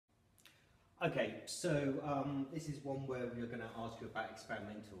Okay, so this is one where we're going to ask you about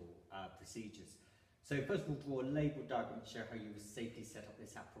experimental procedures. So first of all, draw a label diagram to show how you would safely set up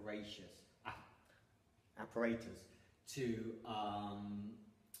this apparatus to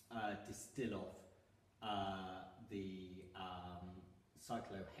distill off the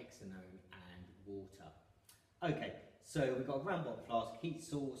cyclohexanone and water. Okay, so we've got a round bottom flask, heat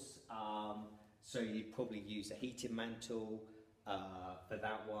source, so you'd probably use a heating mantle for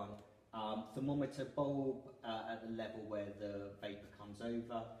that one. Thermometer bulb at the level where the vapour comes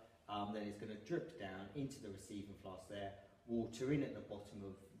over, then it's going to drip down into the receiving flask there, water in at the bottom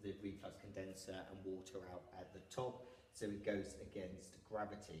of the reflux condenser and water out at the top, so it goes against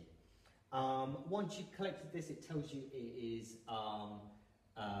gravity. Once you've collected this, it tells you it is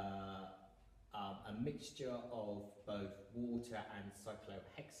a mixture of both water and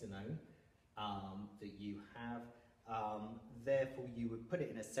cyclohexanone that you have. Therefore, you would put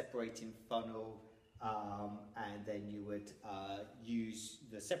it in a separating funnel, and then you would use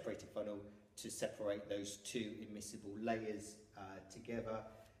the separating funnel to separate those two immiscible layers together.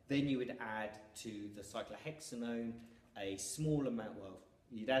 Then you would add to the cyclohexanone a small amount, well,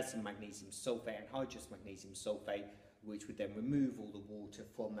 you'd add some magnesium sulfate and hydrous magnesium sulfate, which would then remove all the water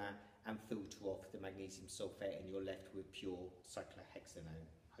from that and filter off the magnesium sulfate, and you're left with pure cyclohexanone,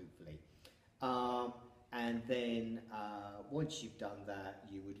 hopefully. And then once you've done that,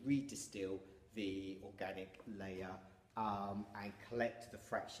 you would redistill the organic layer and collect the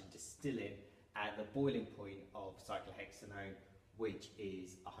fraction distilling at the boiling point of cyclohexanone, which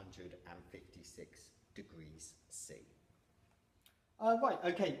is 156 degrees C. Right,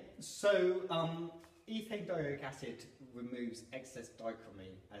 okay, so ethane dioic acid removes excess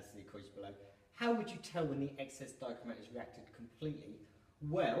dichromate, as the equation below. How would you tell when the excess dichromate has reacted completely?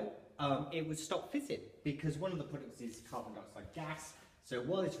 Well, it would stop fizzing, because one of the products is carbon dioxide gas. So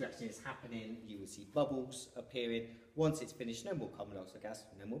while this reaction is happening, you will see bubbles appearing. Once it's finished, no more carbon dioxide gas,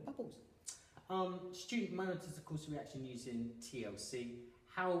 no more bubbles. Student monitors, of course, the reaction using TLC.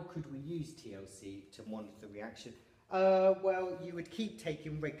 How could we use TLC to monitor the reaction? Well, you would keep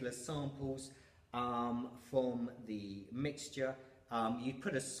taking regular samples from the mixture. You'd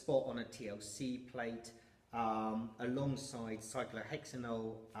put a spot on a TLC plate alongside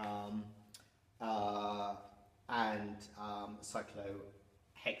cyclohexanol and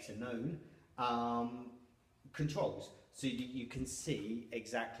cyclohexanone controls, so you can see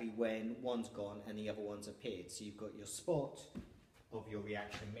exactly when one's gone and the other one's appeared. So you've got your spot of your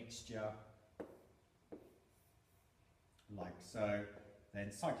reaction mixture, like so, then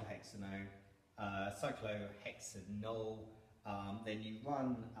cyclohexanone, cyclohexanol, then you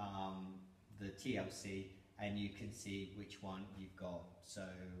run the TLC and you can see which one you've got, so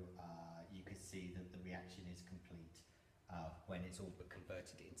you can see that the reaction is complete when it's all but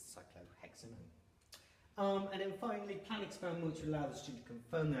converted into cyclohexanone. And then finally, plan experiment which will allow the student to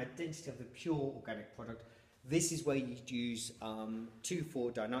confirm the identity of the pure organic product. This is where you'd use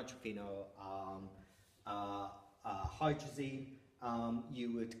 2,4-dinitrophenol hydrazine.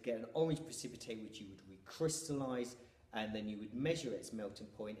 You would get an orange precipitate which you would recrystallize, and then you would measure its melting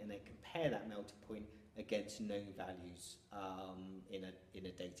point and then compare that melting point against known values in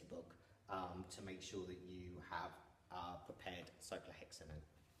a data book to make sure that you have prepared cyclohexanone.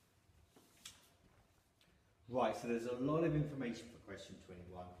 Right, so there's a lot of information for question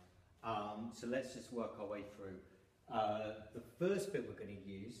 21. So let's just work our way through. The first bit we're going to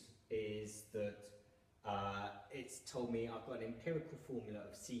use is that it's told me I've got an empirical formula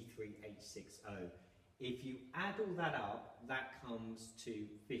of C3H6O. If you add all that up, that comes to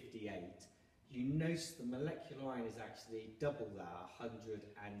 58. You notice the molecular ion is actually double that,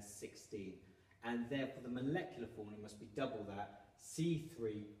 116. And therefore the molecular formula must be double that,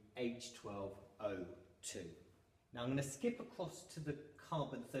 C3H12O2. Now I'm going to skip across to the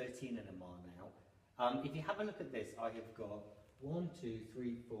carbon-13 NMR now. If you have a look at this, I have got 1, 2,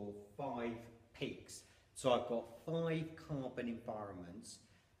 3, 4, 5 peaks. So I've got 5 carbon environments.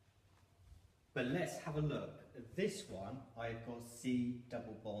 But let's have a look. This one, I've got C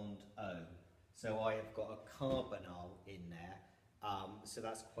double bond O. So I have got a carbonyl in there. So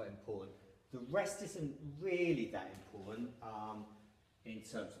that's quite important. The rest isn't really that important in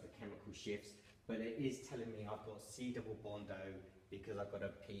terms of the chemical shifts, but it is telling me I've got C double bond O because I've got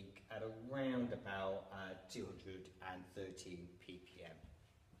a peak at around about 213 ppm.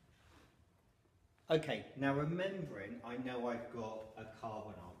 Okay, now remembering, I know I've got a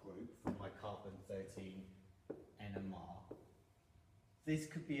carbonyl group from my carbon-13 NMR. This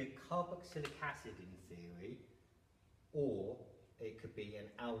could be a carboxylic acid in theory, or it could be an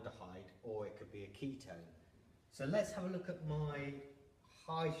aldehyde, or it could be a ketone. So let's have a look at my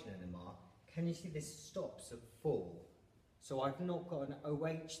hydrogen NMR. can you see this stops at 4? So I've not got an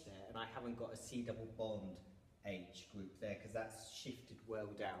OH there, and I haven't got a C double bond H group there, because that's shifted well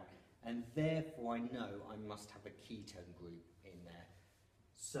down. And therefore I know I must have a ketone group in there.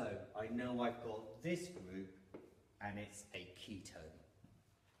 So I know I've got this group, and it's a ketone.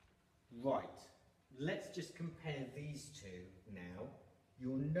 Right, let's just compare these two now.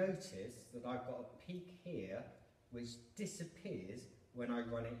 You'll notice that I've got a peak here, which disappears when I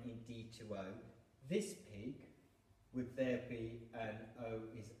run it in D2O. This peak would there be an O,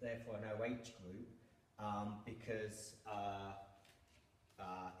 is therefore an OH group, because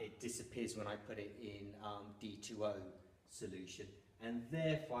it disappears when I put it in D2O solution. And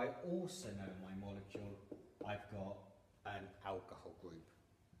therefore I also know my molecule, I've got an alcohol group.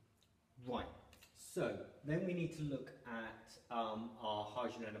 Right, so then we need to look at our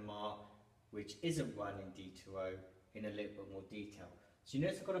hydrogen NMR, which isn't run in D2O, in a little bit more detail. So you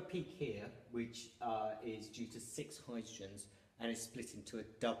notice I've got a peak here, which is due to 6 hydrogens, and it's split into a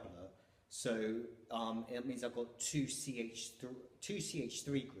doubler. So it means I've got two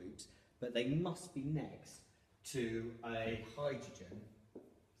CH3 groups, but they must be next to a hydrogen.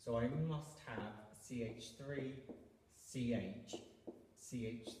 So I must have CH3, CH,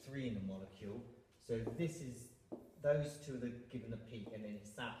 CH3 in the molecule. So this is, those two are given the peak, and then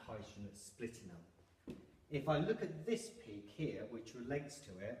it's that hydrogen that's splitting them. If I look at this peak here, which relates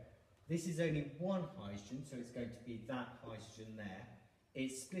to it, this is only one hydrogen, so it's going to be that hydrogen there.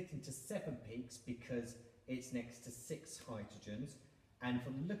 It's split into 7 peaks because it's next to 6 hydrogens, and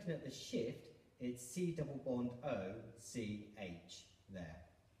from looking at the shift, it's C double bond O, CH there.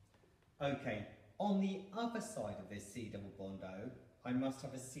 Okay, on the other side of this C double bond O, I must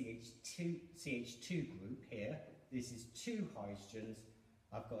have a CH2 group here. This is 2 hydrogens.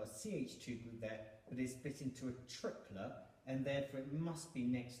 I've got a CH2 group there, but it's split into a triplet, and therefore it must be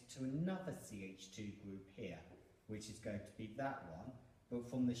next to another CH2 group here, which is going to be that one. But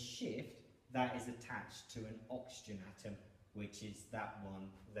from the shift, that is attached to an oxygen atom, which is that one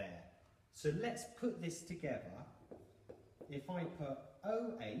there. So let's put this together. If I put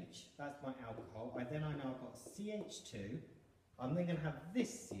OH, that's my alcohol, I know I've got CH2, I'm then going to have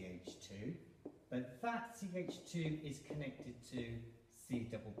this CH2, but that CH2 is connected to C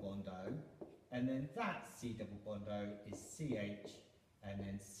double bond O, and then that C double bond O is CH, and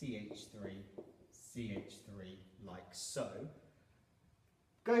then CH3, CH3, like so.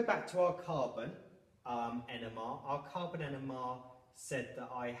 Go back to our carbon NMR. Our carbon NMR said that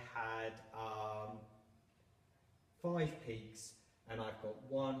I had 5 peaks, and I've got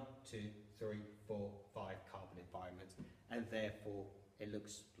 1, 2, 3, 4, 5 carbon environments, and therefore it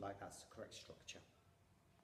looks like that's the correct structure.